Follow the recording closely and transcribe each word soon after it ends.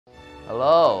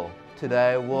Hello!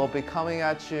 Today we'll be coming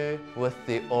at you with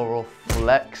the Aural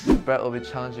Flex. Brett will be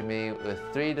challenging me with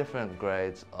 3 different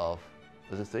grades of...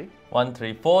 is it 3? 1,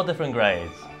 3, 4 different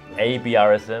grades.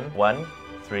 ABRSM, 1,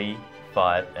 3,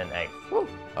 5, and 8.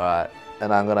 Alright,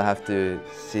 and I'm gonna have to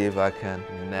see if I can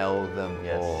nail them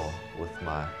all with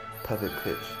my perfect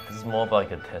pitch. This is more of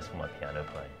like a test for my piano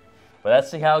playing. But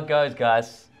let's see how it goes,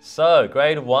 guys. So,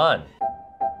 grade 1.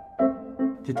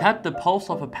 To tap the pulse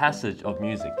of a passage of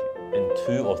music in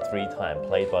 2 or 3 time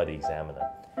played by the examiner.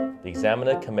 The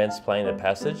examiner commences playing the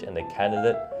passage and the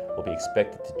candidate will be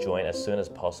expected to join as soon as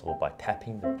possible by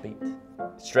tapping the beat,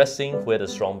 stressing where the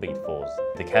strong beat falls.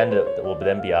 The candidate will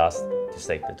then be asked to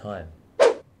state the time.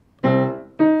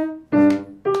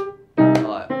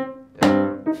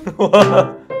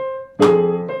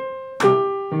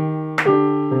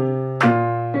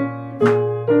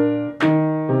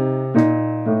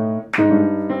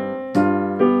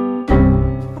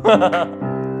 Yeah.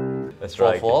 That's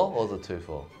right. 4-4 or is it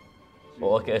 2-4?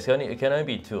 Well, okay, it can only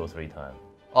be 2 or 3 times.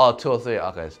 Oh, 2 or 3.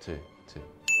 Okay, it's 2. Well,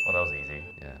 that was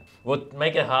easy. Yeah. We'll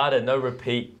make it harder, no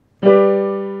repeat.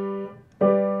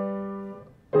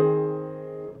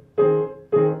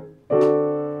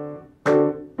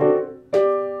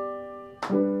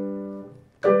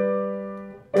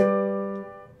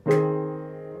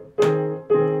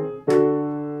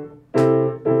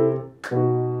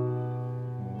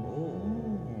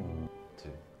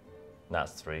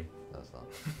 That's 3. That's not.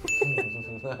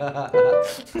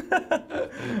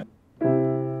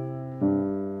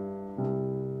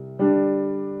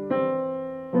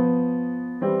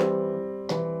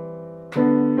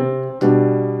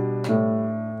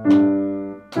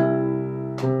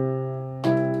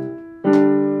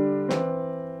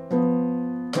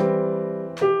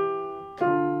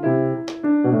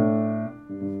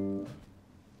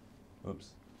 Oops.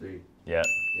 3. Yeah.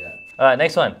 Yeah. All right,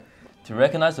 next one. To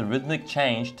recognize a rhythmic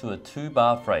change to a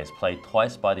 2-bar phrase played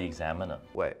twice by the examiner.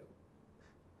 Wait.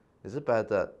 Is it bad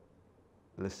that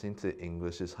listening to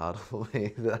English is harder for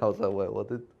me? I was like, wait, what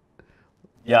did...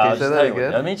 Yeah, Can you say that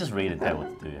again? Let me just read it, tell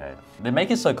what to do, hey. They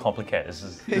make it so complicated.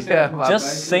 Yeah,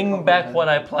 just sing back what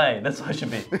I play. That's what it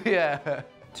should be. Yeah.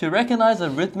 To recognize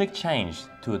a rhythmic change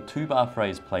to a 2-bar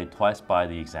phrase played twice by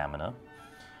the examiner,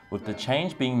 with the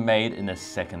change being made in the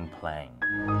second playing.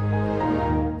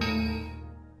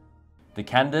 The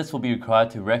candidates will be required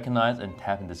to recognize and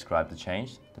tap and describe the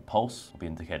change. The pulse will be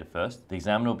indicated first. The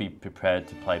examiner will be prepared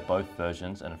to play both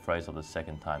versions and a phrase of the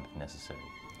second time if necessary.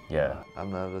 Yeah. I'm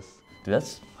nervous. Dude,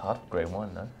 that's hard for grade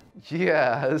 1, no?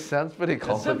 Yeah, it sounds pretty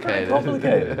complicated. Pretty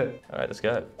complicated. All right, let's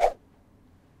go.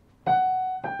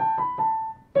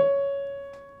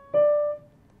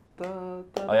 Oh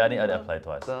yeah, I need to play it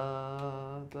twice.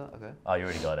 Okay. Oh, you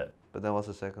already got it. But then what's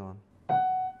the second one?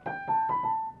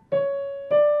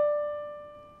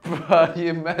 Bro,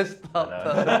 you messed up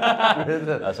the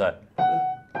rhythm. That's right.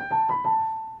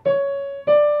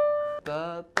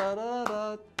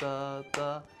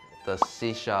 The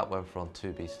C sharp went from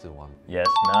 2 beats to 1. Yes,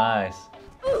 nice.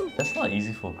 That's not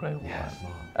easy for grade 1. Yeah, it's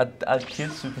not. Are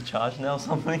kids supercharged now or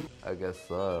something? I guess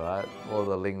so, right? All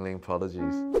the Ling Ling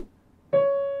prodigies.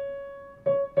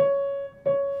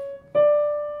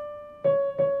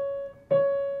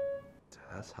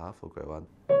 That's hard for grade 1.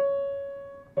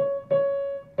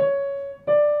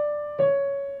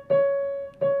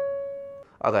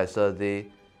 Okay, so the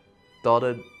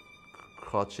dotted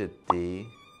crotchet D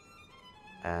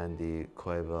and the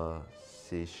quaver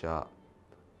C sharp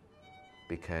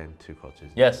became 2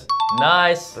 crotches. Yes,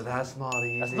 nice. But that's not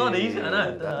easy. That's not easy, I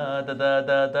know.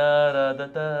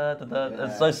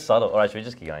 It's so subtle. All right, should we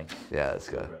just keep going? Yeah, let's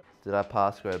go. Did I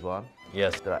pass grade 1?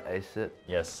 Yes. Did I ace it?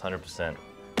 Yes, 100%.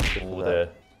 All there.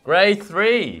 Grade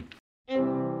 3.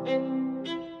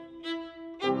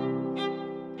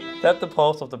 Tap the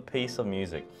pulse of the piece of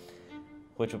music,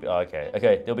 which will be, okay,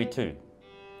 there'll be 2.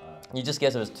 You just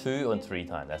guess if it's 2 or 3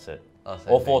 times, that's it. Oh,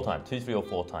 or 4 times, 2, 3 or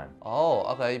 4 times. Oh,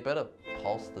 okay, you better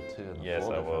pulse the 2 and the 4 Yes,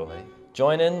 I will. differently.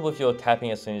 Join in with your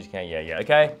tapping as soon as you can. Yeah,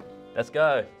 okay, let's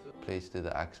go. Please do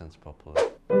the accents properly.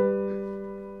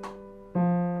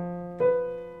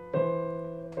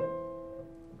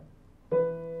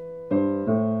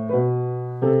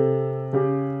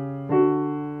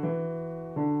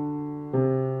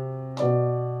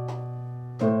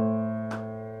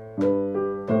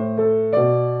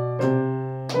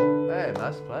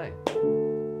 Nice playing.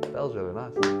 That was really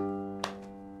nice.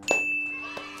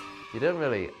 You didn't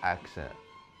really accent.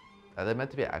 Are they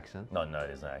meant to be accents? No,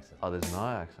 there's no accent. Oh, there's no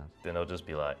accents. Then it'll just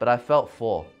be like... But I felt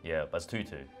 4. Yeah, but it's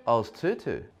 2-2. Oh, it's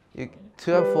 2-2.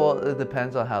 2 and 4, it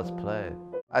depends on how it's played.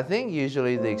 I think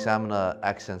usually the examiner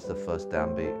accents the first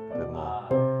downbeat a bit more.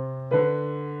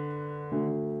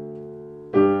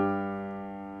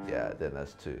 then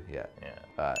that's 2, yeah. Yeah.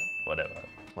 Alright, Whatever.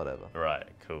 whatever. Right,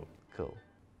 cool. Cool.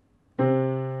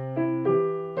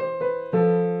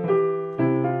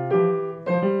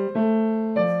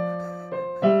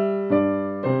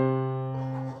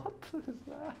 What is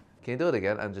that? Can you do it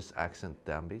again and just accent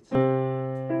downbeats?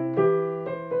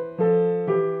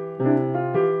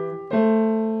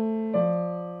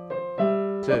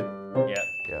 2. Yeah.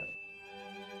 Yeah.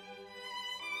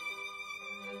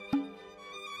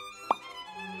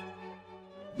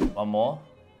 One more.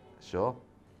 Sure.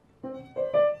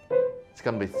 It's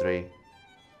gonna be 3.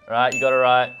 Right, you got it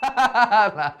right.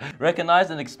 Recognize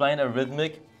and explain a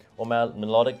rhythmic or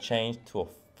melodic change to a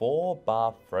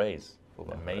 4-bar phrase.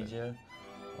 A major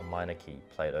or minor key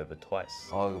played over twice.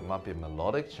 Oh, it might be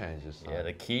melodic changes. Yeah,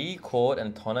 the key, chord,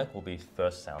 and tonic will be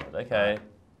first sounded. Okay.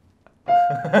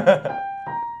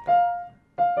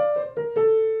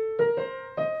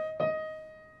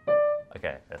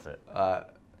 Okay, that's it.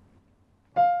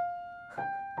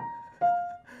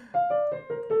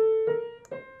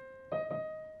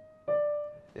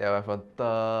 Yeah, I went from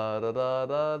da da da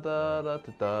da da da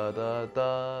da da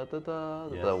da da da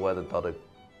da where the dotted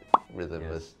rhythm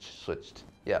was switched.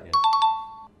 Yeah. Yes.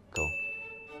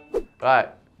 Cool. Right,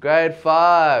 grade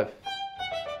 5.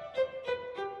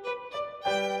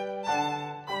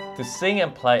 To sing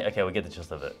and play. Okay, we get the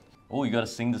gist of it. Oh, you gotta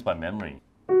sing this by memory.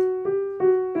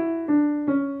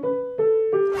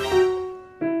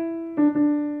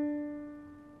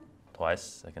 Twice,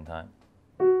 second time.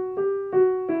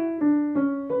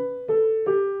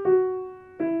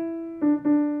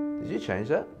 Did you change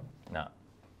that? No.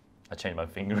 I changed my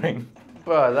fingering.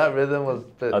 Bro, that rhythm was a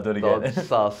bit I'll do it again.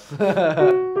 sus.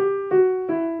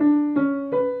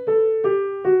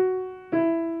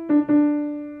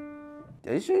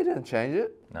 Are you sure you didn't change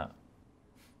it? No.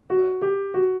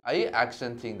 Are you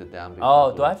accenting the downbeat?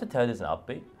 Oh, do I have to tell you this an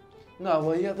upbeat? No,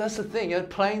 well, yeah, that's the thing. You're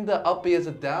playing the upbeat as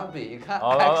a downbeat. You can't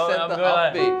Oh, accent I'm the good,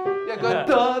 like- upbeat. You're going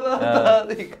da da da.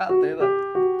 You can't do that.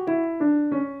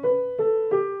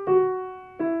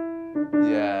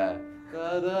 Yeah.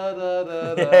 Da da da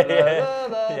da da Yeah, da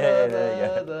da yeah, da there you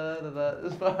da da da da.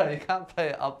 It's fine. You can't play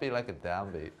it upbeat like a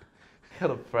downbeat. You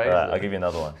gotta phrase Alright, it. I'll give you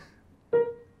another one.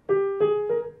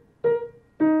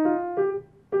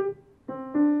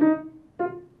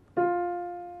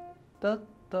 Da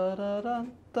da da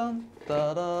dum dum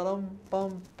da da dum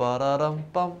bum ba da dum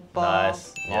bum bum.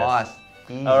 Nice, yes. Nice.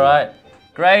 Easy. Alright,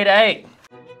 grade 8.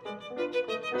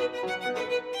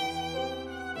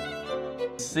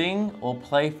 Sing or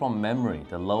play from memory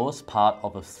the lowest part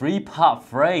of a 3-part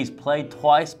phrase played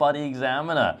twice by the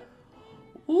examiner.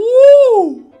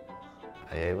 Woo!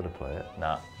 Are you able to play it?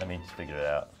 Nah, let me figure it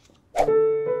out.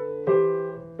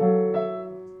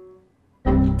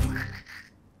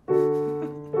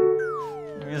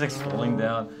 Music's falling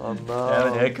down. Oh Do you have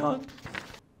an no. haircut?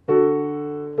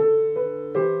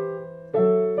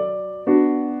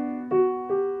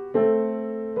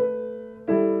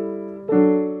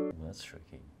 That's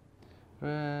tricky.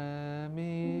 Re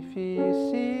mi fi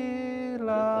si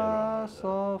la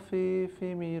sol fi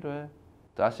fi mi re.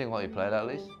 Did I sing what you played at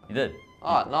least? You did.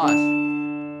 Oh,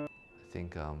 nice. I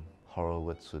think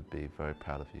Horowitz would be very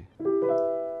proud of you.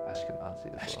 Ashkenazi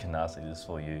as well. Ashkenazi, this is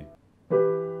for you.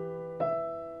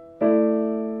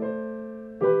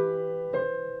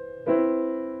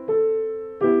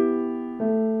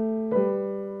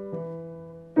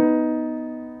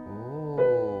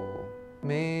 Ooh.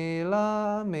 Mi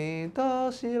la mi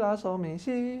do si la sol mi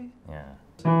si. Yeah.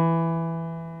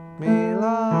 Mi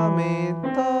la mi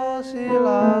do si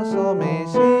la sol mi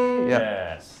si. Yeah.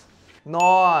 Yes.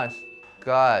 Nice.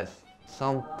 Guys,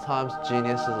 sometimes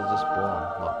geniuses are just born,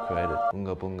 not created.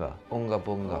 Bunga bunga. Bunga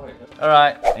bunga.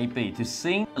 Alright, 8B. To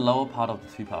sing the lower part of the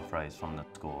 2-part phrase from the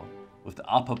score with the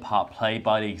upper part played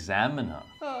by the examiner.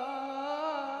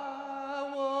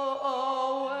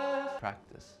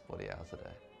 Practice 40 hours a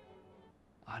day.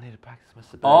 I need to practice my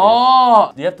stability.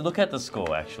 Oh! You have to look at the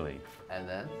score actually. And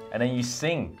then And then you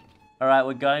sing. Alright,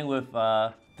 we're going with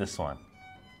this one.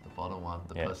 the bottom one,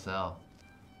 the Yeah. Purcell.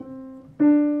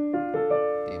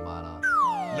 D minor.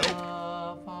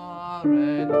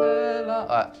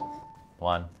 Alright.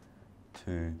 1,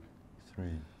 2, 3.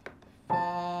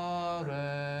 Fa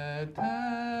re te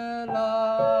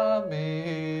la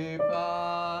mi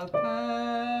fa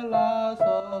te la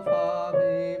sol fa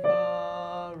mi fa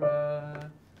re.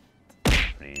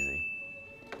 Pretty easy.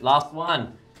 Last one.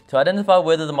 To identify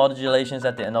whether the modulations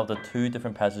at the end of the 2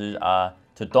 different passages are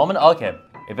to dominant. Okay,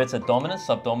 if it's a dominant,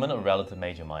 subdominant, or relative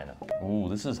major minor. Ooh,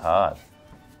 this is hard.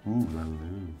 Ooh,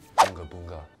 Bunga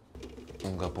bunga.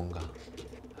 Bunga bunga.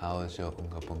 How is your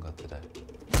bunga bunga today?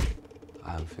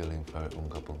 I'm feeling very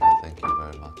unga bunga, thank you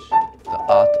very much. The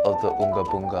art of the unga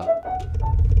bunga.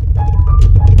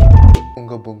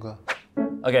 Unga bunga.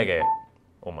 Okay.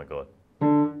 Oh my god.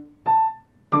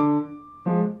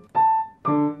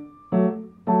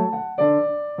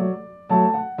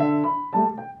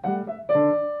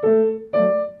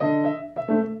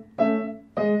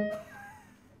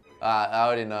 I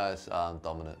already know it's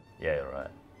dominant. Yeah, you're right.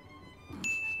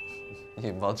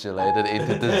 You modulated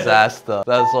into disaster.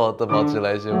 That's what the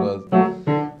modulation was.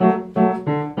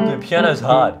 Dude, piano's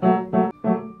hard.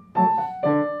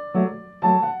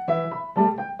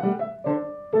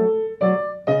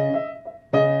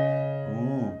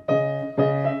 Ooh.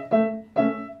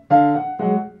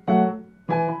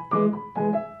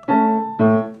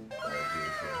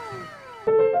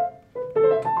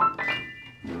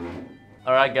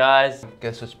 Alright guys,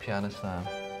 Guess which piano slam?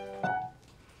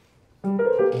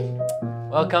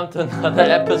 welcome to another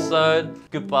episode.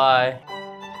 Goodbye.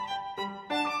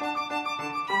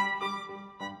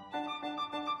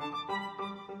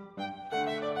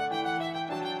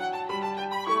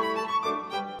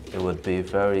 It would be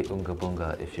very unga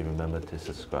bunga if you remember to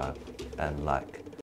subscribe and like.